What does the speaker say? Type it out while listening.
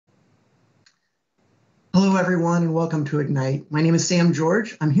Hello, everyone, and welcome to Ignite. My name is Sam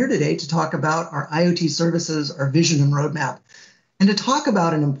George. I'm here today to talk about our IoT services, our vision and roadmap, and to talk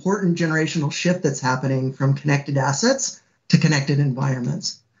about an important generational shift that's happening from connected assets to connected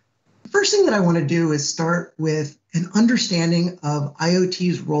environments. The first thing that I want to do is start with an understanding of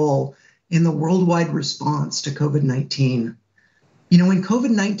IoT's role in the worldwide response to COVID-19. When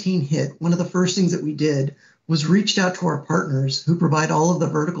COVID-19 hit, one of the first things that we did was reached out to our partners who provide all of the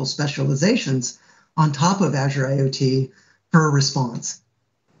vertical specializations on top of Azure IoT for a response.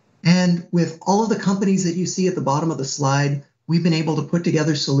 And with all of the companies that you see at the bottom of the slide, we've been able to put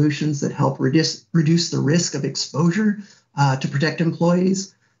together solutions that help reduce the risk of exposure to protect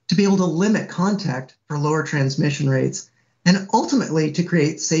employees, to be able to limit contact for lower transmission rates, and ultimately to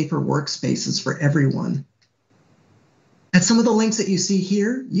create safer workspaces for everyone. At some of the links that you see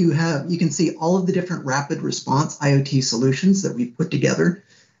here, you can see all of the different rapid response IoT solutions that we've put together.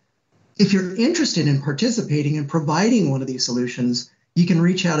 If you're interested in participating and providing one of these solutions, you can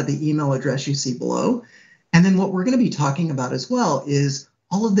reach out at the email address you see below. And then what we're going to be talking about as well is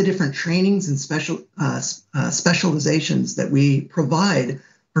all of the different trainings and specializations that we provide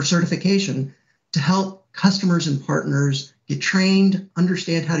for certification to help customers and partners get trained,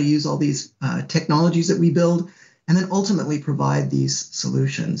 understand how to use all these technologies that we build, and then ultimately provide these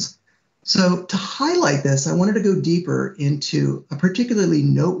solutions. So to highlight this, I wanted to go deeper into a particularly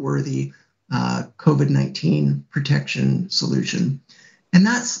noteworthy COVID-19 protection solution. And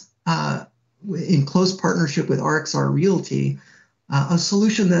that's in close partnership with RXR Realty, a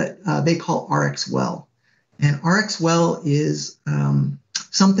solution that they call RxWell. And RxWell is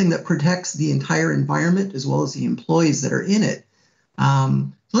something that protects the entire environment as well as the employees that are in it.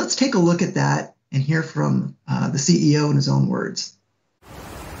 So let's take a look at that and hear from the CEO in his own words.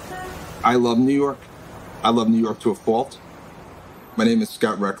 I love New York. I love New York to a fault. My name is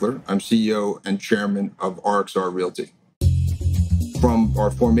Scott Reckler. I'm CEO and chairman of RXR Realty. From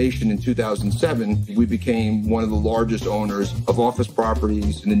our formation in 2007, we became one of the largest owners of office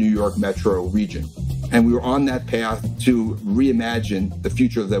properties in the New York metro region. And we were on that path to reimagine the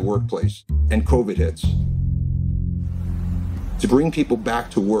future of that workplace. And COVID hits. To bring people back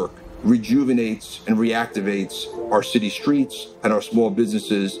to work rejuvenates and reactivates our city streets and our small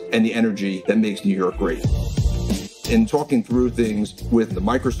businesses and the energy that makes New York great. In talking through things with the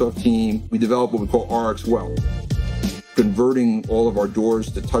Microsoft team, we developed what we call RxWell, converting all of our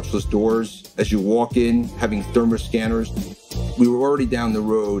doors to touchless doors. As you walk in, having thermal scanners. We were already down the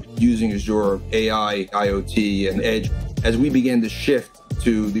road using Azure AI, IoT, and Edge. As we began to shift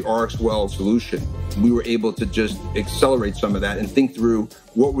to the RxWell solution, we were able to just accelerate some of that and think through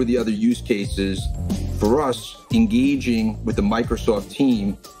what were the other use cases. For us, engaging with the Microsoft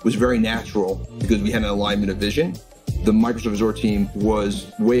team was very natural because we had an alignment of vision. The Microsoft Azure team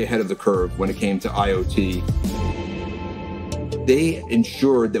was way ahead of the curve when it came to IoT. They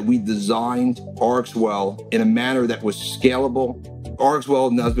ensured that we designed RxWell in a manner that was scalable.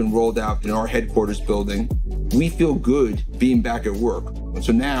 RxWell now has been rolled out in our headquarters building. We feel good being back at work. And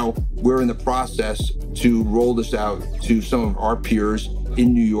so now we're in the process to roll this out to some of our peers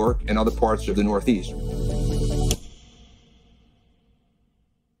in New York and other parts of the Northeast.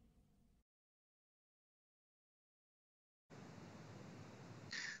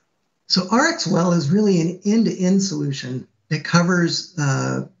 So RxWell is really an end-to-end solution that covers,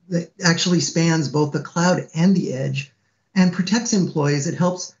 that actually spans both the cloud and the edge and protects employees. It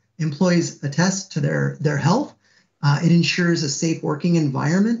helps employees attest to their health. It ensures a safe working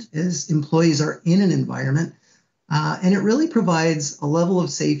environment as employees are in an environment. And it really provides a level of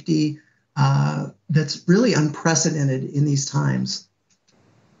safety that's really unprecedented in these times.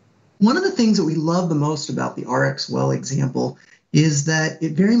 One of the things that we love the most about the RxWell example is that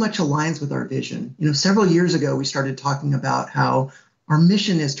it very much aligns with our vision. Several years ago, we started talking about how our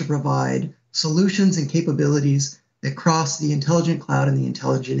mission is to provide solutions and capabilities that cross the intelligent cloud and the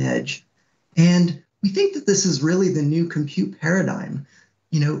intelligent edge. And we think that this is really the new compute paradigm.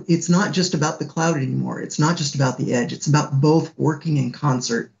 It's not just about the cloud anymore. It's not just about the edge. It's about both working in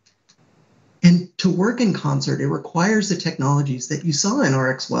concert. And to work in concert, it requires the technologies that you saw in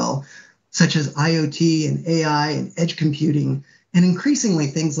RxWell, such as IoT and AI and edge computing, and increasingly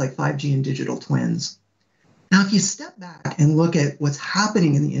things like 5G and digital twins. Now, if you step back and look at what's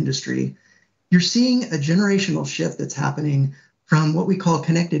happening in the industry, you're seeing a generational shift that's happening from what we call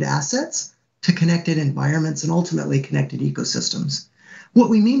connected assets to connected environments and ultimately connected ecosystems. What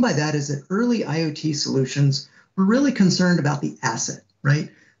we mean by that is that early IoT solutions were really concerned about the asset,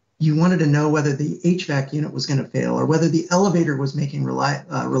 right? You wanted to know whether the HVAC unit was going to fail or whether the elevator was making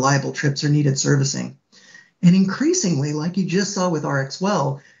reliable trips or needed servicing. And increasingly, like you just saw with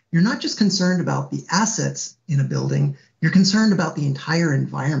RxWell, you're not just concerned about the assets in a building, you're concerned about the entire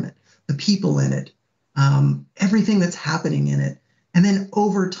environment, the people in it, everything that's happening in it. And then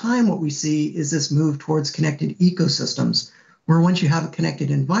over time, what we see is this move towards connected ecosystems, where once you have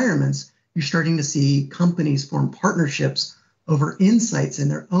connected environments, you're starting to see companies form partnerships over insights in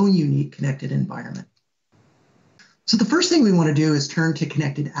their own unique connected environment. So the first thing we want to do is turn to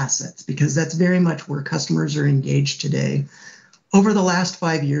connected assets, because that's very much where customers are engaged today. Over the last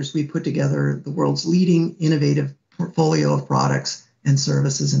 5 years, we put together the world's leading innovative portfolio of products and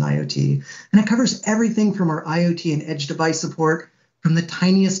services in IoT. And it covers everything from our IoT and edge device support, from the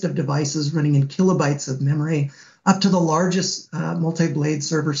tiniest of devices running in kilobytes of memory, up to the largest multi-blade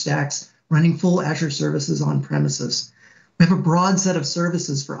server stacks running full Azure services on premises. We have a broad set of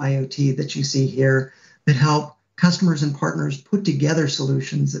services for IoT that you see here that help customers and partners put together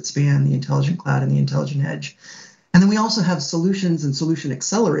solutions that span the intelligent cloud and the intelligent edge. And then we also have solutions and solution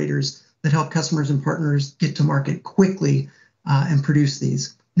accelerators that help customers and partners get to market quickly and produce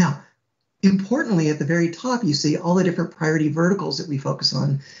these. Now, importantly, at the very top, you see all the different priority verticals that we focus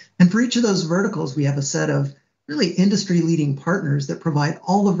on. And for each of those verticals, we have a set of really industry-leading partners that provide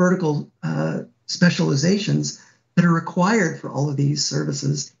all the vertical specializations that are required for all of these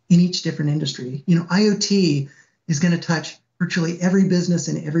services in each different industry. You know, IoT is going to touch virtually every business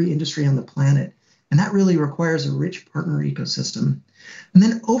in every industry on the planet. And that really requires a rich partner ecosystem. And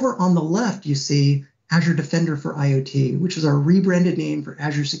then over on the left, you see Azure Defender for IoT, which is our rebranded name for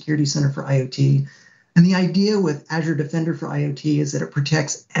Azure Security Center for IoT. And the idea with Azure Defender for IoT is that it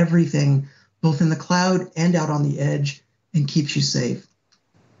protects everything, both in the cloud and out on the edge, and keeps you safe.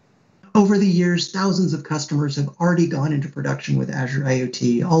 Over the years, thousands of customers have already gone into production with Azure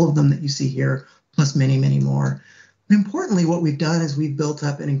IoT, all of them that you see here, plus many, many more. But importantly, what we've done is we've built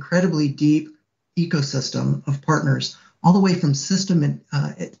up an incredibly deep ecosystem of partners, all the way from system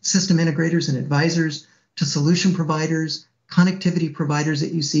integrators and advisors to solution providers, connectivity providers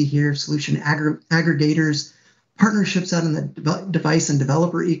that you see here, solution aggregators, partnerships out in the device and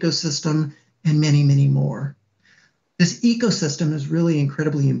developer ecosystem, and many, many more. This ecosystem is really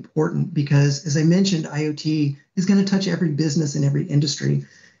incredibly important because, as I mentioned, IoT is going to touch every business in every industry.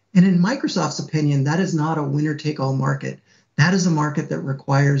 And in Microsoft's opinion, that is not a winner-take-all market. That is a market that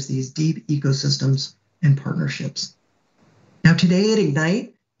requires these deep ecosystems and partnerships. Now, today at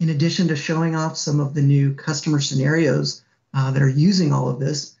Ignite, in addition to showing off some of the new customer scenarios that are using all of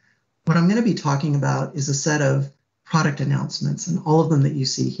this, what I'm going to be talking about is a set of product announcements, and all of them that you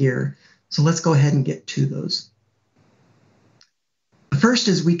see here. So let's go ahead and get to those. The first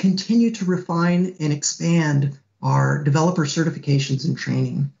is we continue to refine and expand our developer certifications and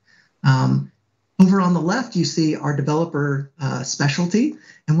training. Over on the left, you see our developer specialty.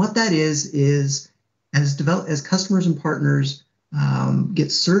 And what that is as customers and partners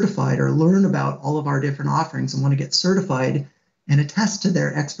get certified or learn about all of our different offerings and want to get certified and attest to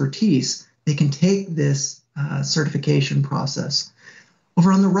their expertise, they can take this certification process.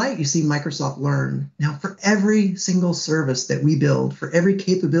 Over on the right, you see Microsoft Learn. Now, for every single service that we build, for every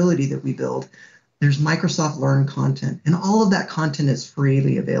capability that we build, there's Microsoft Learn content, and all of that content is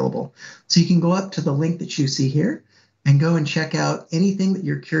freely available. So you can go up to the link that you see here and go and check out anything that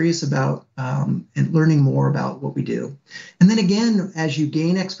you're curious about and learning more about what we do. And then again, as you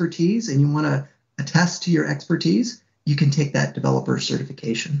gain expertise and you want to attest to your expertise, you can take that developer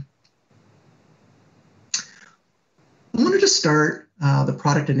certification. I wanted to start the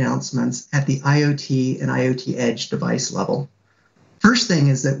product announcements at the IoT and IoT Edge device level. First thing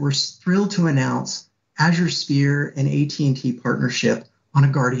is that we're thrilled to announce Azure Sphere and AT&T partnership on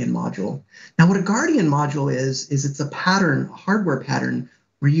a Guardian module. Now, what a Guardian module is it's a pattern, a hardware pattern,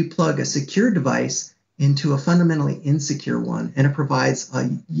 where you plug a secure device into a fundamentally insecure one, and it provides a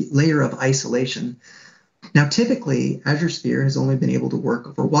layer of isolation. Now, typically, Azure Sphere has only been able to work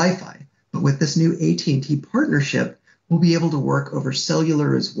over Wi-Fi, but with this new AT&T partnership, we'll be able to work over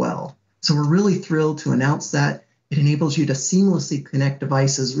cellular as well. So we're really thrilled to announce that. It enables you to seamlessly connect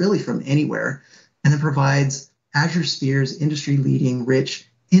devices really from anywhere, and it provides Azure Sphere's industry-leading, rich,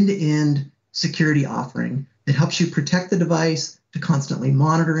 end-to-end security offering that helps you protect the device, to constantly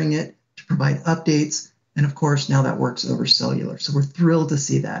monitoring it, to provide updates, and of course, now that works over cellular. So we're thrilled to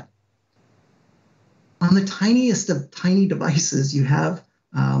see that. On the tiniest of tiny devices, you have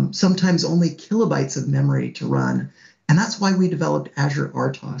sometimes only kilobytes of memory to run, and that's why we developed Azure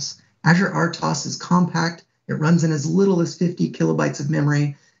RTOS. Azure RTOS is compact. It runs in as little as 50 kilobytes of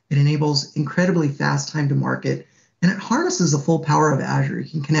memory. It enables incredibly fast time to market, and it harnesses the full power of Azure. You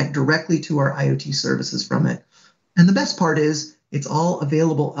can connect directly to our IoT services from it. And the best part is it's all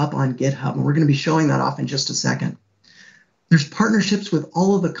available up on GitHub, and we're going to be showing that off in just a second. There's partnerships with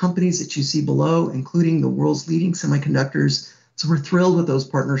all of the companies that you see below, including the world's leading semiconductors. So we're thrilled with those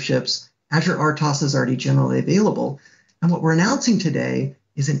partnerships. Azure RTOS is already generally available. And what we're announcing today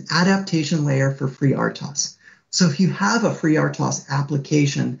is an adaptation layer for free RTOS. So if you have a free RTOS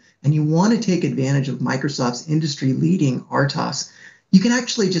application and you want to take advantage of Microsoft's industry-leading RTOS, you can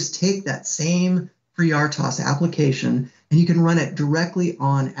actually just take that same free RTOS application and you can run it directly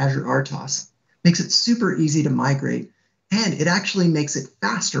on Azure RTOS. Makes it super easy to migrate, and it actually makes it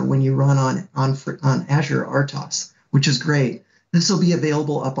faster when you run on Azure RTOS, which is great. This will be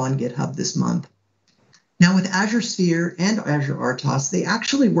available up on GitHub this month. Now with Azure Sphere and Azure RTOS, they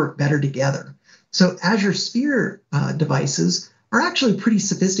actually work better together. So Azure Sphere devices are actually pretty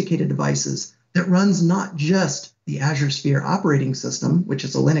sophisticated devices that runs not just the Azure Sphere operating system, which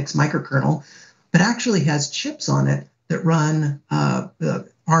is a Linux microkernel, but actually has chips on it that run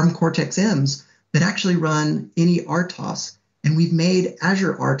ARM Cortex-Ms that actually run any RTOS. And we've made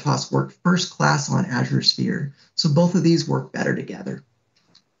Azure RTOS work first class on Azure Sphere. So both of these work better together.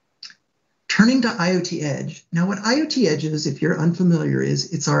 Turning to IoT Edge. Now what IoT Edge is, if you're unfamiliar,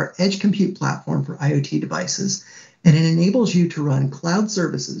 is it's our edge compute platform for IoT devices. And it enables you to run cloud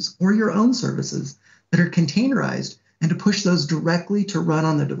services or your own services that are containerized and to push those directly to run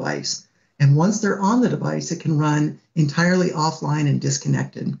on the device. And once they're on the device, it can run entirely offline and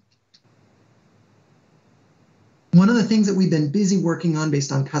disconnected. One of the things that we've been busy working on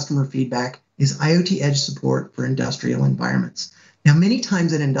based on customer feedback is IoT Edge support for industrial environments. Now, many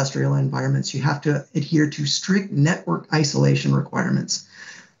times in industrial environments, you have to adhere to strict network isolation requirements.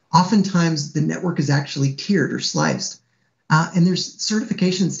 Oftentimes, the network is actually tiered or sliced. And there's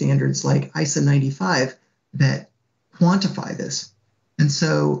certification standards like ISA 95 that quantify this. And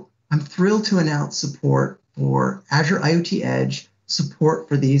so I'm thrilled to announce support for Azure IoT Edge, support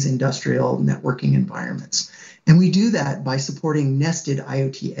for these industrial networking environments. And we do that by supporting nested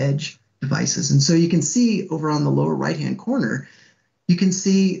IoT Edge devices. And so you can see over on the lower right-hand corner, you can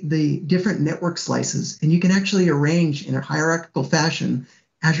see the different network slices, and you can actually arrange in a hierarchical fashion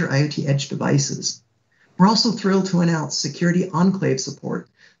Azure IoT Edge devices. We're also thrilled to announce security enclave support.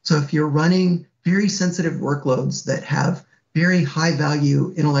 So if you're running very sensitive workloads that have very high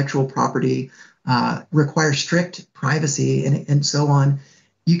value intellectual property, require strict privacy and so on,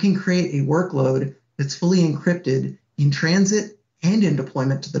 you can create a workload that's fully encrypted in transit and in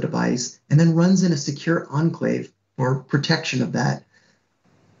deployment to the device, and then runs in a secure enclave for protection of that.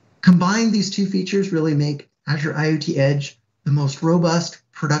 Combined, these two features really make Azure IoT Edge the most robust,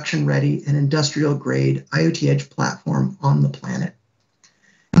 production-ready, and industrial-grade IoT Edge platform on the planet.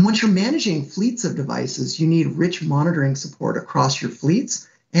 And once you're managing fleets of devices, you need rich monitoring support across your fleets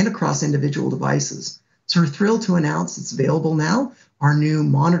and across individual devices. So we're thrilled to announce it's available now, our new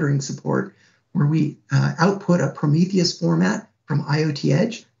monitoring support, where we output a Prometheus format from IoT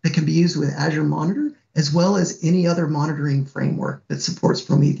Edge that can be used with Azure Monitor, as well as any other monitoring framework that supports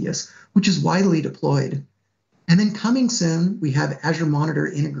Prometheus, which is widely deployed. And then coming soon, we have Azure Monitor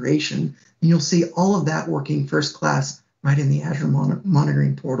integration, and you'll see all of that working first class right in the Azure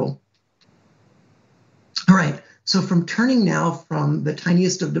Monitoring portal. All right, so from turning now from the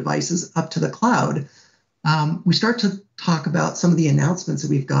tiniest of devices up to the cloud, we start to talk about some of the announcements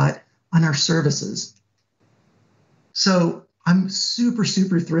that we've got on our services. So I'm super,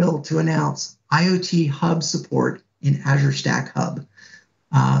 super thrilled to announce IoT Hub support in Azure Stack Hub.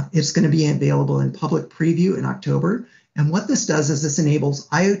 It's going to be available in public preview in October. And what this does is this enables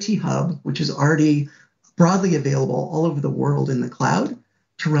IoT Hub, which is already broadly available all over the world in the cloud,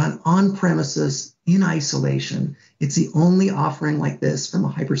 to run on premises in isolation. It's the only offering like this from a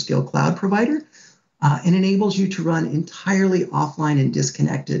hyperscale cloud provider, and enables you to run entirely offline and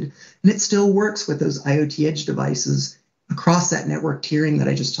disconnected. And it still works with those IoT Edge devices across that network tiering that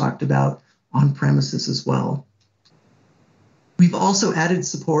I just talked about on premises as well. We've also added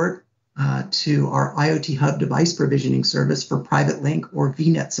support to our IoT Hub device provisioning service for private link or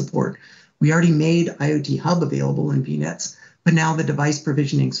VNet support. We already made IoT Hub available in VNets, but now the device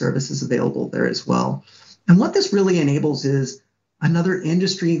provisioning service is available there as well. And what this really enables is another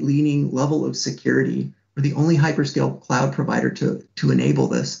industry-leading level of security. We're the only hyperscale cloud provider to enable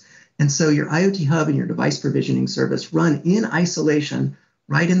this. And so your IoT Hub and your device provisioning service run in isolation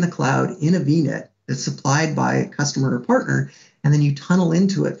right in the cloud in a VNet that's supplied by a customer or partner, and then you tunnel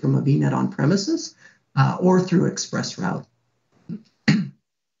into it from a VNet on premises or through ExpressRoute.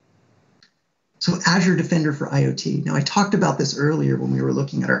 So Azure Defender for IoT. Now I talked about this earlier when we were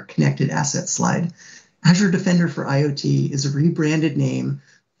looking at our connected assets slide. Azure Defender for IoT is a rebranded name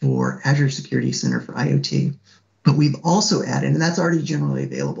for Azure Security Center for IoT. But we've also added, and that's already generally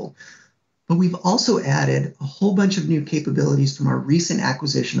available, but we've also added a whole bunch of new capabilities from our recent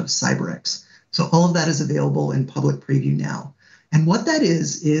acquisition of CyberX. So all of that is available in public preview now. And what that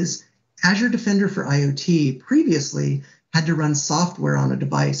is Azure Defender for IoT previously had to run software on a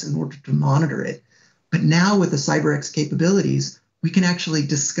device in order to monitor it. But now with the CyberX capabilities, we can actually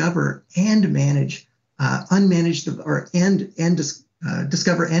discover and manage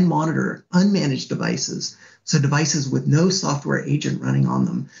discover and monitor unmanaged devices. So devices with no software agent running on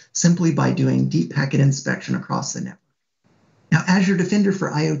them, simply by doing deep packet inspection across the network. Now, Azure Defender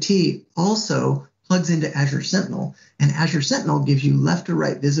for IoT also plugs into Azure Sentinel, and Azure Sentinel gives you left to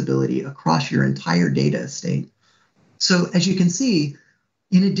right visibility across your entire data estate. So as you can see,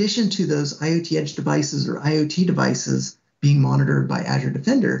 in addition to those IoT edge devices or IoT devices being monitored by Azure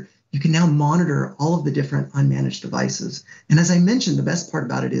Defender, you can now monitor all of the different unmanaged devices. And as I mentioned, the best part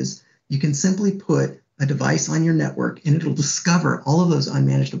about it is you can simply put a device on your network and it'll discover all of those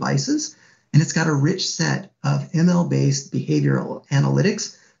unmanaged devices. And it's got a rich set of ML-based behavioral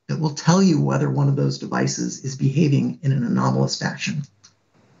analytics that will tell you whether one of those devices is behaving in an anomalous fashion.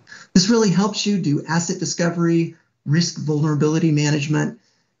 This really helps you do asset discovery, risk vulnerability management.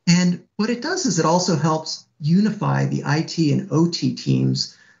 And what it does is it also helps unify the IT and OT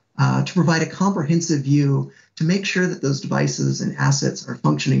teams to provide a comprehensive view to make sure that those devices and assets are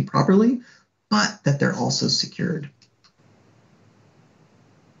functioning properly, but that they're also secured.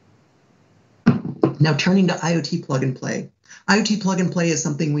 Now turning to IoT Plug and Play. IoT Plug and Play is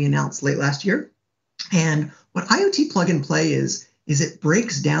something we announced late last year. And what IoT Plug and Play is it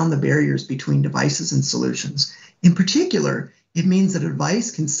breaks down the barriers between devices and solutions. In particular, it means that a device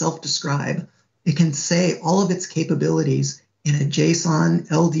can self-describe. It can say all of its capabilities in a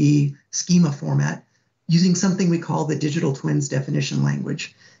JSON LD schema format using something we call the digital twins definition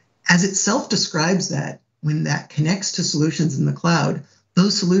language. As it self-describes that, when that connects to solutions in the cloud,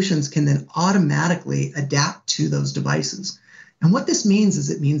 those solutions can then automatically adapt to those devices. And what this means is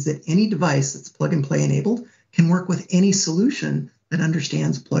it means that any device that's plug and play enabled can work with any solution that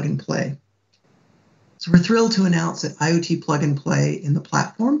understands plug and play. So we're thrilled to announce that IoT Plug and Play in the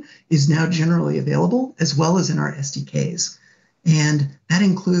platform is now generally available, as well as in our SDKs. And that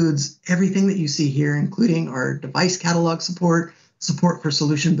includes everything that you see here, including our device catalog support for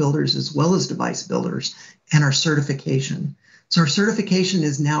solution builders, as well as device builders, and our certification. So our certification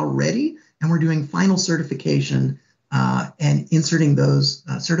is now ready, and we're doing final certification and inserting those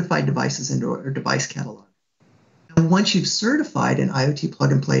certified devices into our device catalog. Now, once you've certified an IoT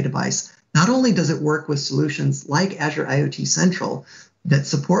Plug and Play device, not only does it work with solutions like Azure IoT Central that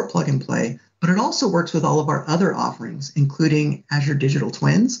support plug and play, but it also works with all of our other offerings, including Azure Digital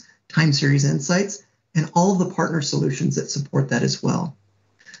Twins, Time Series Insights, and all of the partner solutions that support that as well.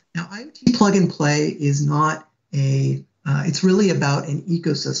 Now, IoT Plug and Play is not it's really about an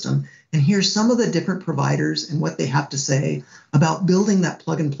ecosystem. And here's some of the different providers and what they have to say about building that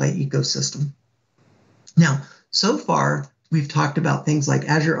plug and play ecosystem. Now, so far, we've talked about things like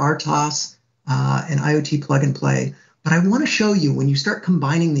Azure RTOS and IoT Plug and Play, but I want to show you when you start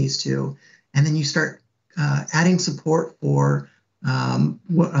combining these two, and then you start adding support for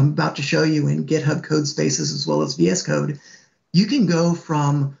what I'm about to show you in GitHub code spaces as well as VS Code, you can go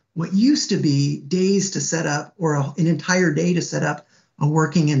from what used to be days to set up or an entire day to set up a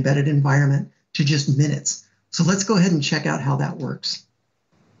working embedded environment to just minutes. So let's go ahead and check out how that works.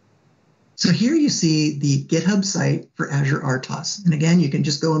 So here you see the GitHub site for Azure RTOS. And again, you can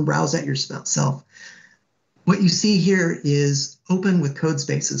just go and browse that yourself. What you see here is open with code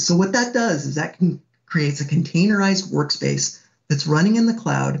spaces. So what that does is that creates a containerized workspace that's running in the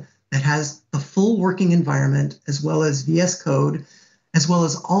cloud that has the full working environment as well as VS Code, as well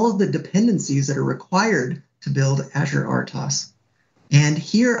as all of the dependencies that are required to build Azure RTOS. And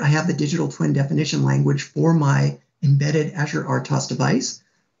here I have the digital twin definition language for my embedded Azure RTOS device.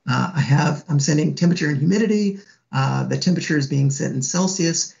 I'm sending temperature and humidity. The temperature is being set in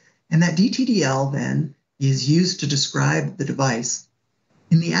Celsius, and that DTDL then is used to describe the device.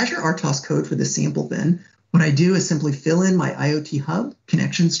 In the Azure RTOS code for this sample then, what I do is simply fill in my IoT hub,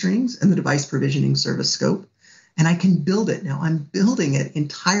 connection strings, and the device provisioning service scope, and I can build it. Now I'm building it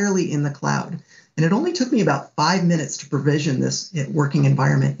entirely in the cloud, and it only took me about 5 minutes to provision this working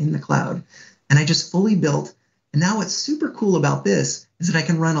environment in the cloud, and I just fully built. And now what's super cool about this is that I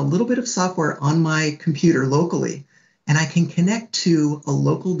can run a little bit of software on my computer locally, and I can connect to a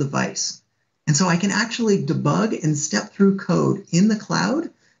local device. And so I can actually debug and step through code in the cloud,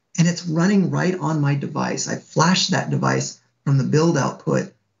 and it's running right on my device. I flashed that device from the build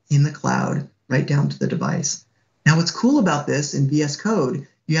output in the cloud right down to the device. Now what's cool about this in VS Code,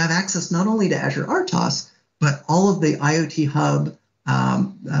 you have access not only to Azure RTOS, but all of the IoT Hub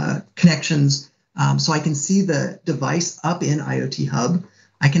connections. So I can see the device up in IoT Hub.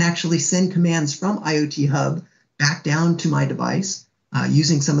 I can actually send commands from IoT Hub back down to my device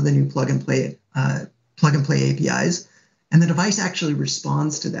using some of the new plug-and-play APIs. And the device actually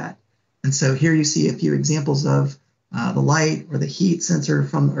responds to that. And so here you see a few examples of the light or the heat sensor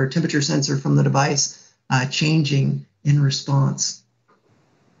or temperature sensor from the device changing in response.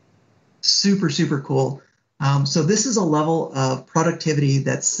 Super, super cool. So this is a level of productivity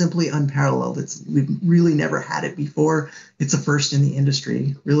that's simply unparalleled. We've really never had it before. It's a first in the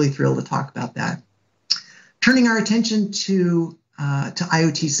industry. Really thrilled to talk about that. Turning our attention to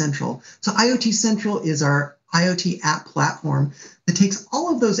IoT Central. So IoT Central is our IoT app platform that takes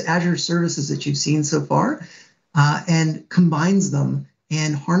all of those Azure services that you've seen so far and combines them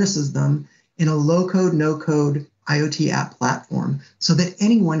and harnesses them in a low-code, no-code IoT app platform so that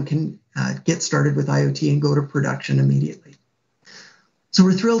anyone can get started with IoT and go to production immediately. So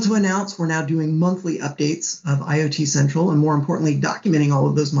we're thrilled to announce we're now doing monthly updates of IoT Central and more importantly, documenting all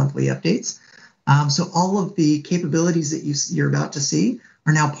of those monthly updates. So all of the capabilities that you're about to see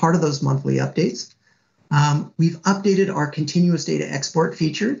are now part of those monthly updates. We've updated our continuous data export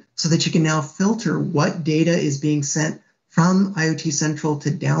feature so that you can now filter what data is being sent from IoT Central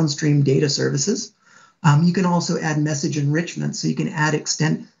to downstream data services. You can also add message enrichment, so you can add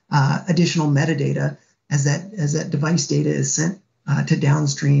additional metadata as that device data is sent to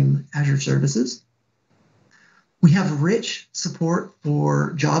downstream Azure services. We have rich support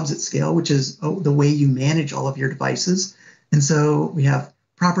for jobs at scale, which is the way you manage all of your devices. And so we have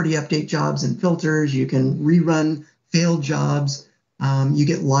property update jobs and filters. You can rerun failed jobs. You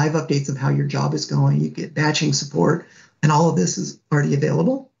get live updates of how your job is going. You get batching support, and all of this is already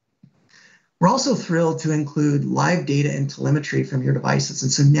available. We're also thrilled to include live data and telemetry from your devices.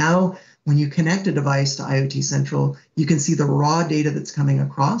 And so now when you connect a device to IoT Central, you can see the raw data that's coming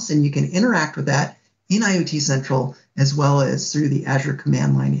across, and you can interact with that in IoT Central as well as through the Azure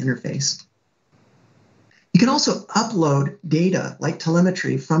command line interface. You can also upload data like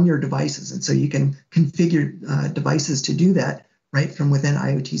telemetry from your devices. And so you can configure devices to do that right from within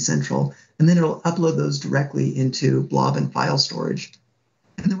IoT Central. And then it'll upload those directly into blob and file storage.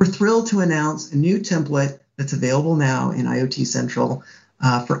 And then we're thrilled to announce a new template that's available now in IoT Central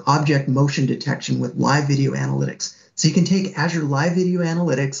for object motion detection with live video analytics. So you can take Azure Live Video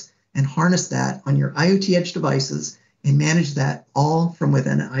Analytics and harness that on your IoT Edge devices and manage that all from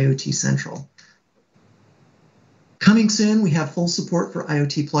within IoT Central. Coming soon, we have full support for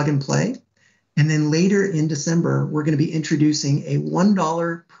IoT Plug and Play. And then later in December, we're going to be introducing a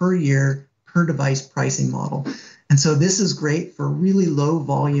 $1 per year per device pricing model. And so this is great for really low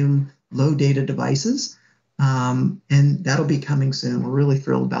volume, low data devices. And that'll be coming soon. We're really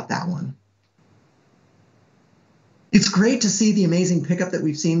thrilled about that one. It's great to see the amazing pickup that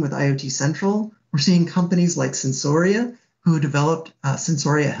we've seen with IoT Central. We're seeing companies like Sensoria, who developed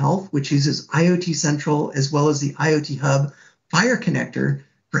Sensoria Health, which uses IoT Central as well as the IoT Hub Fire Connector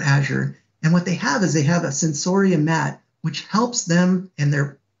for Azure. And what they have is they have a Sensoria mat, which helps them and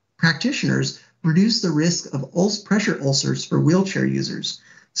their practitioners reduce the risk of pressure ulcers for wheelchair users.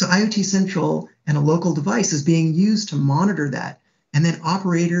 So IoT Central and a local device is being used to monitor that. And then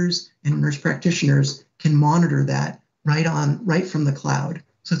operators and nurse practitioners can monitor that right from the cloud.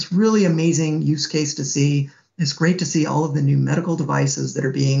 So it's really amazing use case to see. It's great to see all of the new medical devices that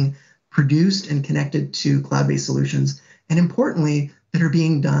are being produced and connected to cloud-based solutions. And importantly, that are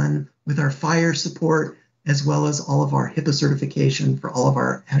being done with our fire support, as well as all of our HIPAA certification for all of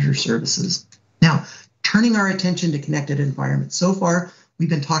our Azure services. Now, turning our attention to connected environments. So far, we've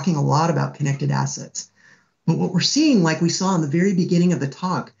been talking a lot about connected assets. But what we're seeing, like we saw in the very beginning of the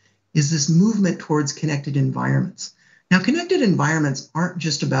talk, is this movement towards connected environments. Now, connected environments aren't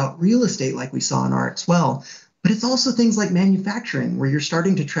just about real estate like we saw in RxWell, but it's also things like manufacturing, where you're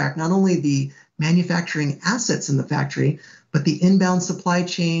starting to track not only the manufacturing assets in the factory, but the inbound supply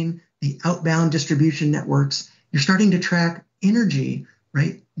chain, the outbound distribution networks. You're starting to track energy,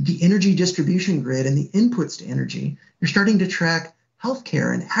 right? The energy distribution grid and the inputs to energy. You're starting to track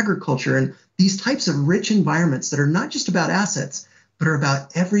healthcare and agriculture and these types of rich environments that are not just about assets, but are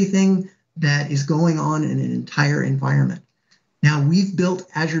about everything that is going on in an entire environment. Now, we've built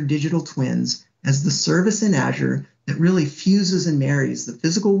Azure Digital Twins as the service in Azure that really fuses and marries the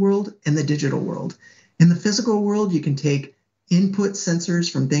physical world and the digital world. In the physical world, you can take input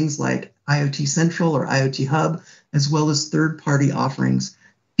sensors from things like IoT Central or IoT Hub, as well as third-party offerings,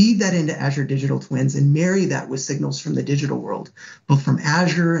 feed that into Azure Digital Twins and marry that with signals from the digital world, both from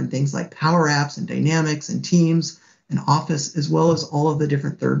Azure and things like Power Apps and Dynamics and Teams and Office, as well as all of the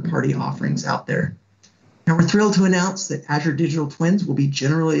different third-party offerings out there. Now, we're thrilled to announce that Azure Digital Twins will be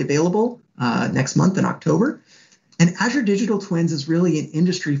generally available next month in October. And Azure Digital Twins is really an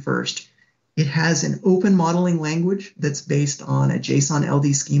industry first. It has an open modeling language that's based on a JSON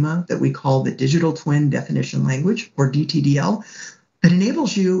LD schema that we call the Digital Twin Definition Language, or DTDL, that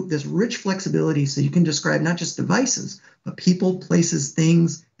enables you this rich flexibility so you can describe not just devices, but people, places,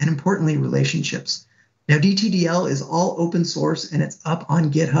 things, and importantly, relationships. Now, DTDL is all open source and it's up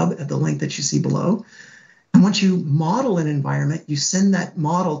on GitHub at the link that you see below. And once you model an environment, you send that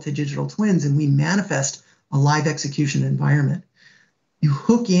model to Digital Twins and we manifest a live execution environment. You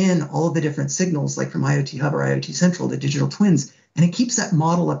hook in all of the different signals, like from IoT Hub or IoT Central to Digital Twins, and it keeps that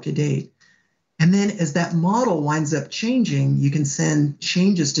model up to date. And then as that model winds up changing, you can send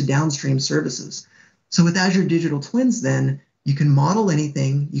changes to downstream services. So with Azure Digital Twins, then, you can model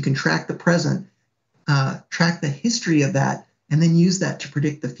anything, you can track the present, track the history of that, and then use that to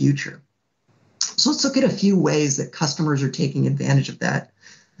predict the future. So let's look at a few ways that customers are taking advantage of that.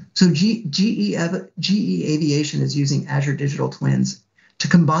 So GE Aviation is using Azure Digital Twins to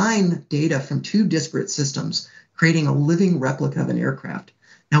combine data from two disparate systems, creating a living replica of an aircraft.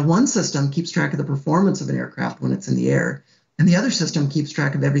 Now, one system keeps track of the performance of an aircraft when it's in the air, and the other system keeps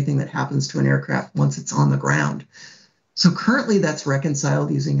track of everything that happens to an aircraft once it's on the ground. So currently that's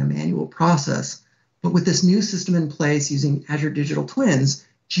reconciled using a manual process, but with this new system in place using Azure Digital Twins,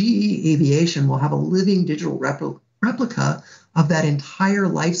 GE Aviation will have a living digital replica of that entire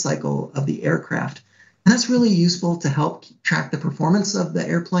life cycle of the aircraft. And that's really useful to help track the performance of the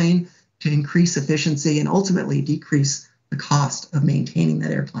airplane, to increase efficiency, and ultimately decrease the cost of maintaining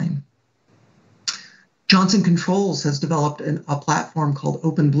that airplane. Johnson Controls has developed a platform called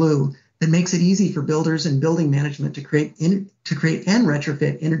OpenBlue that makes it easy for builders and building management to create and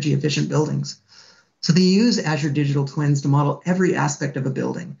retrofit energy efficient buildings. So they use Azure Digital Twins to model every aspect of a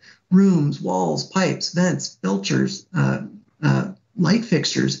building: rooms, walls, pipes, vents, filters, light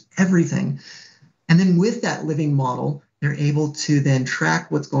fixtures, everything. And then with that living model, they're able to then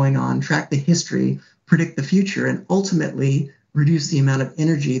track what's going on, track the history, predict the future, and ultimately reduce the amount of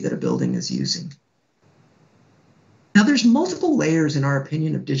energy that a building is using. Now, there's multiple layers, in our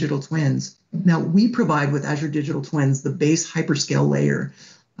opinion, of digital twins. Now, we provide with Azure Digital Twins the base hyperscale layer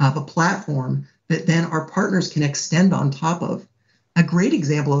of a platform that then our partners can extend on top of. A great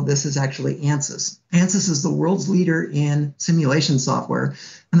example of this is actually Ansys. Ansys is the world's leader in simulation software,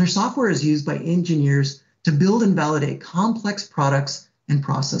 and their software is used by engineers to build and validate complex products and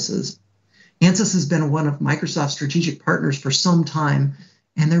processes. Ansys has been one of Microsoft's strategic partners for some time,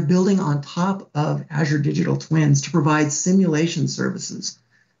 and they're building on top of Azure Digital Twins to provide simulation services.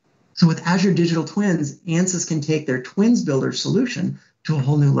 So with Azure Digital Twins, Ansys can take their Twins Builder solution to a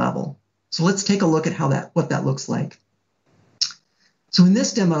whole new level. So let's take a look at what that looks like. So in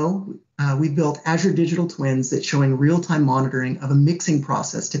this demo, we built Azure Digital Twins that's showing real-time monitoring of a mixing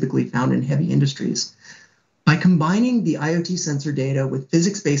process typically found in heavy industries. By combining the IoT sensor data with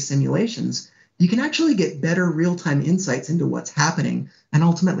physics-based simulations, you can actually get better real-time insights into what's happening and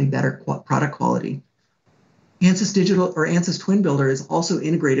ultimately better product quality. Ansys Twin Builder is also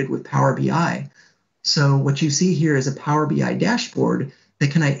integrated with Power BI. So what you see here is a Power BI dashboard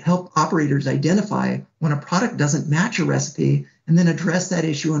that can help operators identify when a product doesn't match a recipe and then address that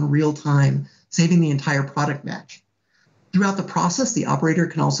issue in real time, saving the entire product batch. Throughout the process, the operator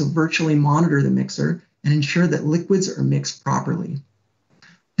can also virtually monitor the mixer and ensure that liquids are mixed properly.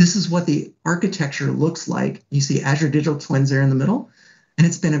 This is what the architecture looks like. You see Azure Digital Twins there in the middle, and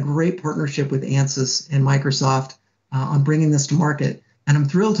it's been a great partnership with Ansys and Microsoft on bringing this to market. And I'm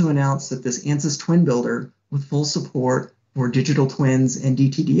thrilled to announce that this Ansys Twin Builder with full support for digital twins and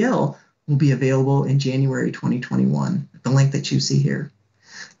DTDL will be available in January 2021, at the link that you see here.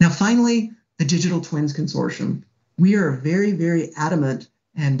 Now, finally, the Digital Twins Consortium. We are very, very adamant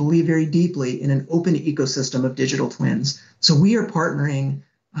and believe very deeply in an open ecosystem of digital twins. So we are partnering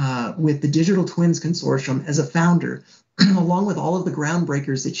with the Digital Twins Consortium as a founder, along with all of the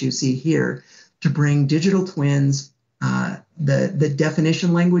groundbreakers that you see here, to bring digital twins, the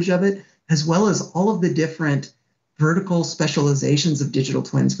definition language of it, as well as all of the different vertical specializations of digital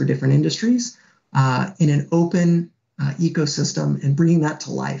twins for different industries in an open ecosystem, and bringing that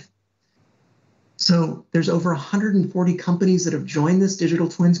to life. So there's over 140 companies that have joined this Digital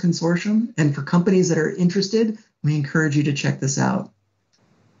Twins Consortium. And for companies that are interested, we encourage you to check this out.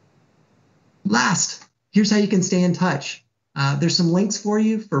 Last, here's how you can stay in touch. There's some links for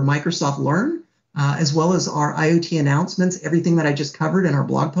you for Microsoft Learn, as well as our IoT announcements, everything that I just covered in our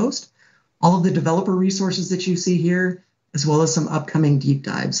blog post, all of the developer resources that you see here, as well as some upcoming deep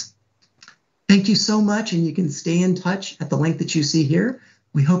dives. Thank you so much, and you can stay in touch at the link that you see here.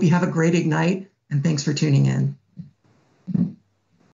 We hope you have a great Ignite, And thanks for tuning in.